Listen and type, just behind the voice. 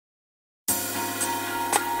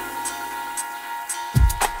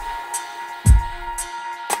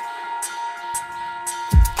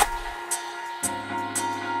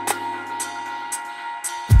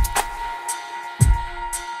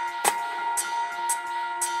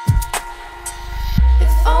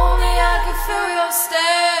feel your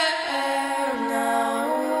stare now.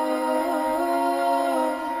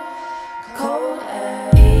 Cold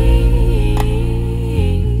air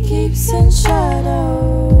keeps in shadow.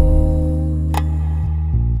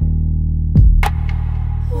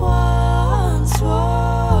 Once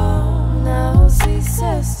warm, now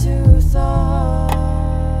ceases to thaw.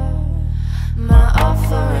 My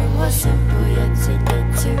offering was simple, yet it led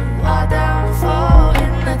to our downfall.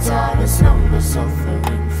 In the tightest slumber,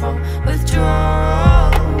 suffering from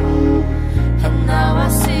withdrawal. And now I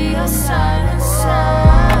see your silent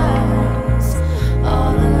signs.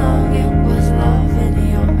 All along it was love in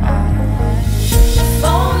your eyes. If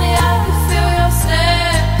only I could feel your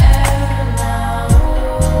stare now.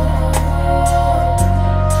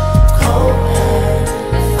 Cold air.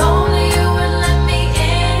 If only you would let me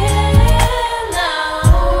in now.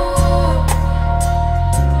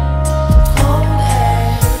 Cold air.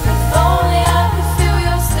 If only I could feel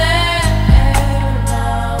your stare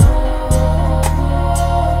now.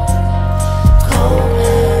 Cold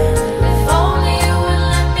air. If only you would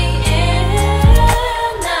let me in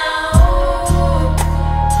now.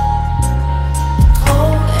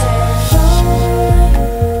 Cold air.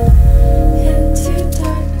 Into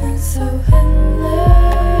darkness so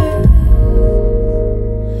endless.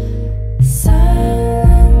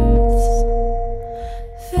 Silence.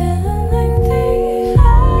 Feeling the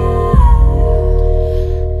air.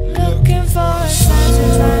 Looking for a sign to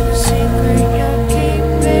find a secret you're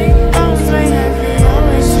keeping. Bones weigh heavy,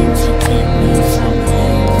 always seem to keep me from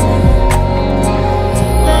leaving.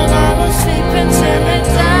 But I will sleep until it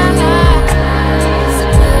dies.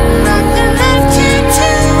 Nothing left here to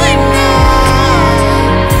ignore.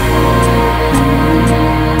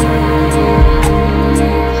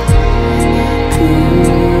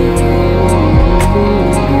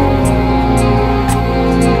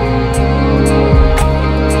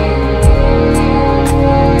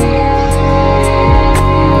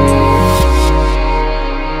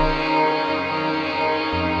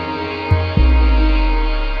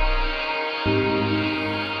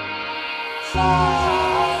 Fly.